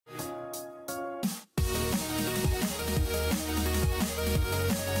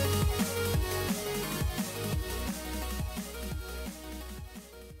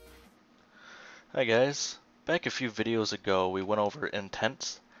Hi guys, back a few videos ago we went over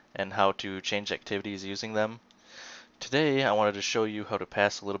intents and how to change activities using them. Today I wanted to show you how to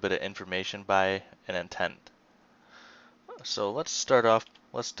pass a little bit of information by an intent. So let's start off,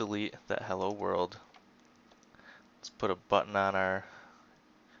 let's delete that hello world. Let's put a button on our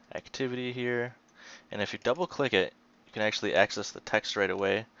activity here, and if you double click it you can actually access the text right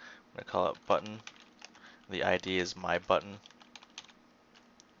away. I'm going to call it button. The ID is my button.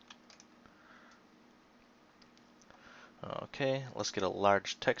 Okay, let's get a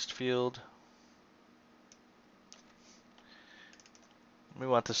large text field. We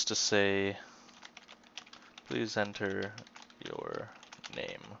want this to say, please enter your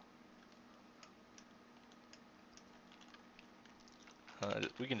name.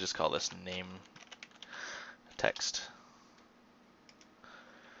 We can just call this name text.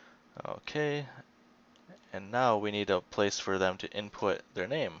 Okay, and now we need a place for them to input their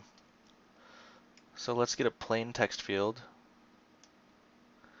name. So let's get a plain text field.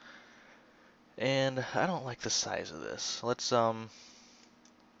 And I don't like the size of this. Let's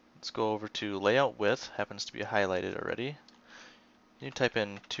go over to layout width, happens to be highlighted already. You type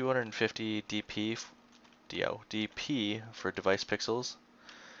in 250 dp for device pixels,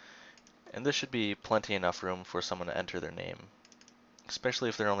 and this should be plenty enough room for someone to enter their name, especially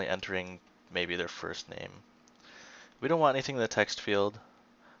if they're only entering maybe their first name. We don't want anything in the text field,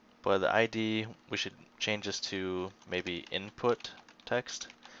 but the ID we should change this to maybe input text,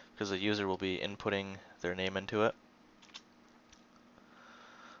 because the user will be inputting their name into it.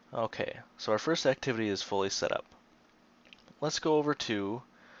 Okay, so our first activity is fully set up. Let's go over to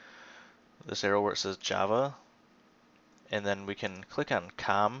this arrow where it says Java, and then we can click on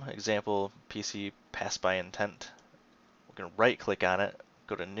COM, example PC pass by intent. We can right click on it,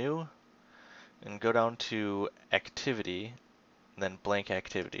 go to new, and go down to activity, and then blank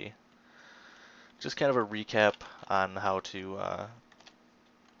activity. Just kind of a recap on how to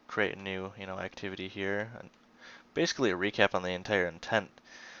create a new activity here. And basically a recap on the entire intent.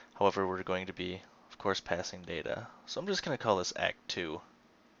 However, we're going to be, of course, passing data. So I'm just going to call this Act 2.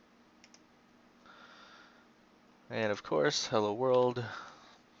 And of course, hello world,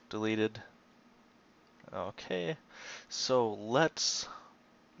 deleted. Okay, so let's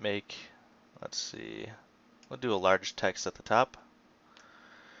see, we'll do a large text at the top.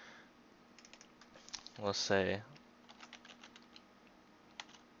 We'll say,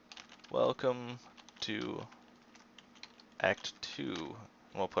 welcome to Act 2.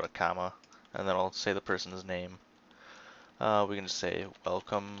 And we'll put a comma, and then I'll say the person's name. We can just say,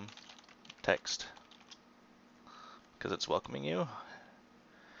 welcome text, because it's welcoming you.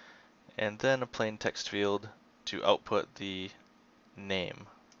 And then a plain text field to output the name.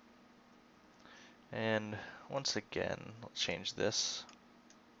 And once again, let's change this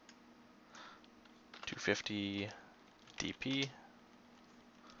 250 dp.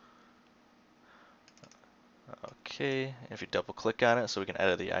 Okay, if you double click on it so we can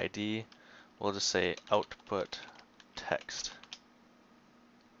edit the ID, we'll just say output text.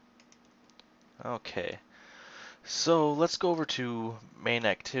 Okay, so let's go over to main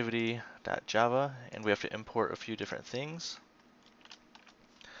activity.java, and we have to import a few different things.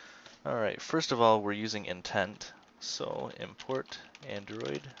 Alright, first of all, we're using intent, so import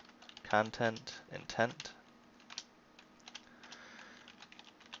android.content.Intent.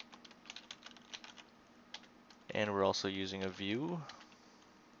 And we're also using a view,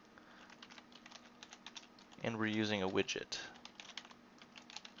 and we're using a widget.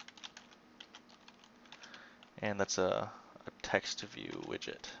 And that's a text view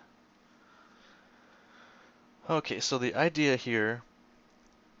widget. Okay, so the idea here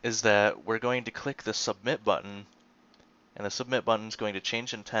is that we're going to click the submit button, and the submit button is going to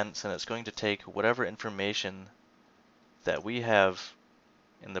change intents, and it's going to take whatever information that we have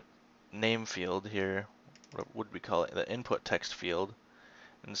in the name field here, what would we call it, the input text field,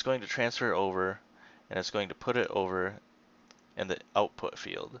 and it's going to transfer it over, and it's going to put it over in the output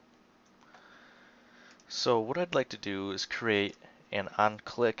field. So what I'd like to do is create an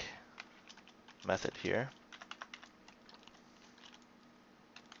onClick method here.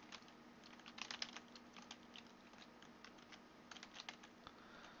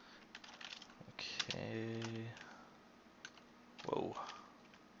 Okay. Whoa.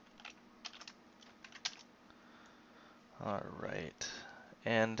 Alright.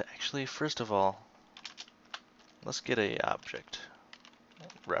 And actually, first of all, let's get a object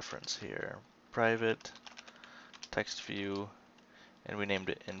reference here. Private text view, and we named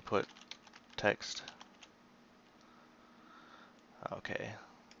it input text. Okay,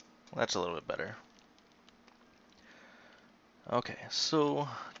 that's a little bit better. Okay, so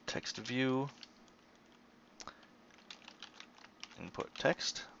text view, input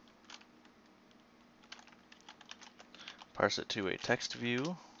text, parse it to a text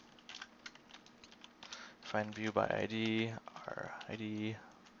view, find view by ID, our ID,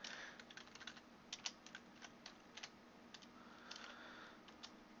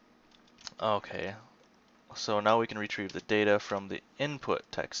 okay, so now we can retrieve the data from the input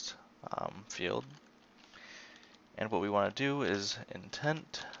text field. And what we want to do is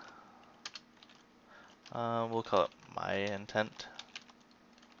intent, we'll call it my intent.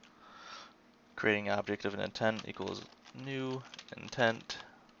 Creating object of an intent equals new intent.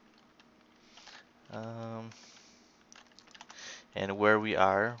 And where we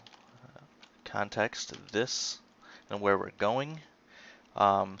are, context this, and where we're going.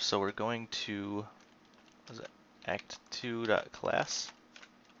 So we're going to act2.class.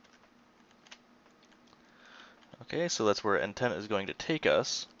 Okay, so that's where intent is going to take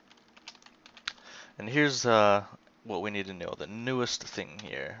us. And here's what we need to know, the newest thing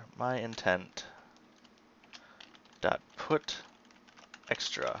here. My intent dot put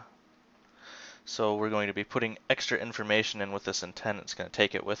extra. So we're going to be putting extra information in with this intent. It's going to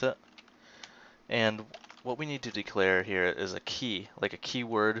take it with it. And what we need to declare here is a key, like a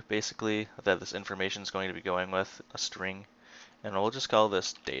keyword basically, that this information is going to be going with, a string. And we'll just call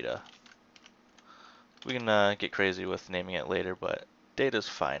this data. We can get crazy with naming it later, but data is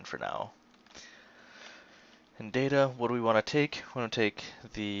fine for now. In data, what do we want to take? We want to take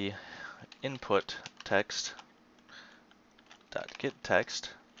the input text dot get text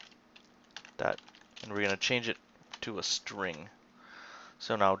dot, and we're going to change it to a string.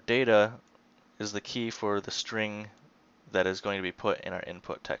 So now data is the key for the string that is going to be put in our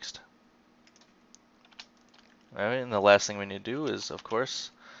input text. Alright, and the last thing we need to do is, of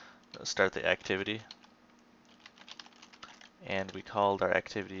course, start the activity. And we called our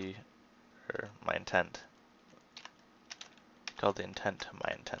activity, or my intent, called the intent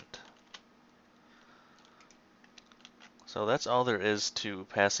my intent. So that's all there is to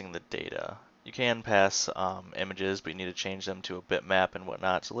passing the data. You can pass images, but you need to change them to a bitmap and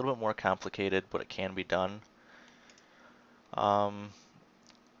whatnot. It's a little bit more complicated, but it can be done.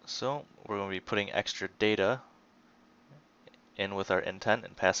 So we're going to be putting extra data in with our intent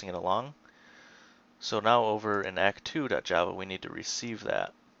and passing it along. So now over in act2.java, we need to receive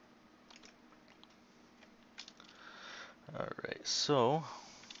that. Alright, so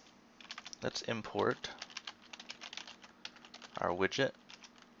let's import our widget.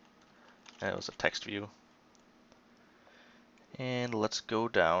 And it was a text view. And let's go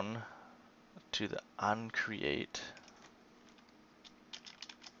down to the onCreate.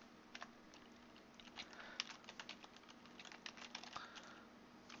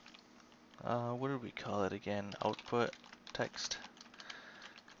 What did we call it again? Output text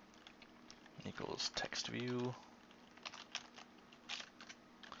equals text view.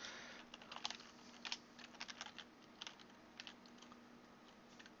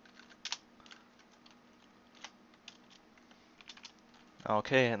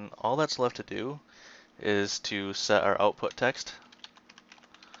 Okay, and all that's left to do is to set our output text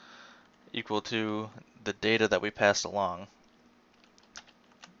equal to the data that we passed along.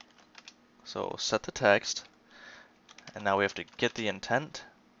 So set the text, and now we have to get the intent,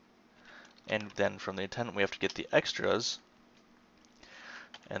 and then from the intent we have to get the extras,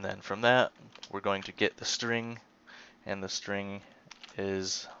 and then from that we're going to get the string, and the string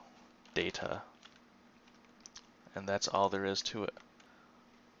is data. And that's all there is to it.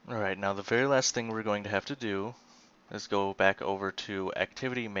 Alright, now the very last thing we're going to have to do is go back over to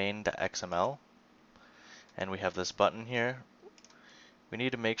activity main.xml, and we have this button here. We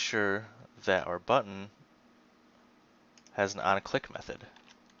need to make sure that our button has an onClick method.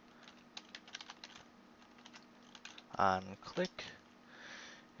 OnClick,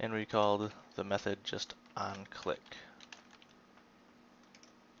 and we called the method just onClick.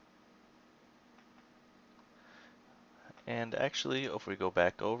 And actually, if we go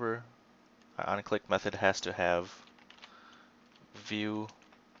back over, our onClick method has to have view,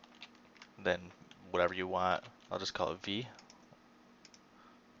 then whatever you want. I'll just call it v.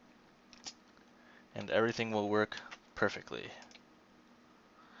 And everything will work perfectly.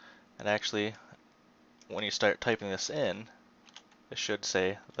 And actually, when you start typing this in, it should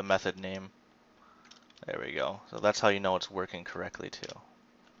say the method name. There we go. So that's how you know it's working correctly too.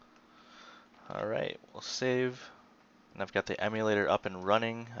 Alright, we'll save. And I've got the emulator up and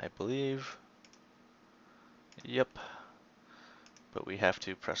running, I believe. Yep. But we have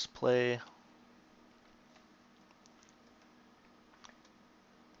to press play.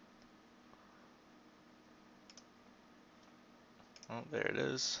 Oh, there it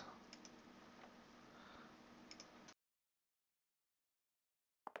is.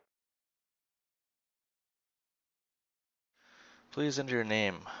 Please enter your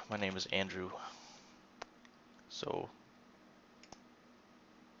name. My name is Andrew. So,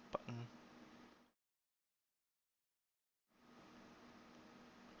 button.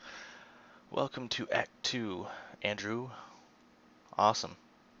 Welcome to Act 2, Andrew. Awesome.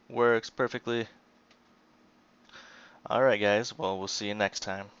 Works perfectly. Alright guys, well we'll see you next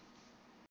time.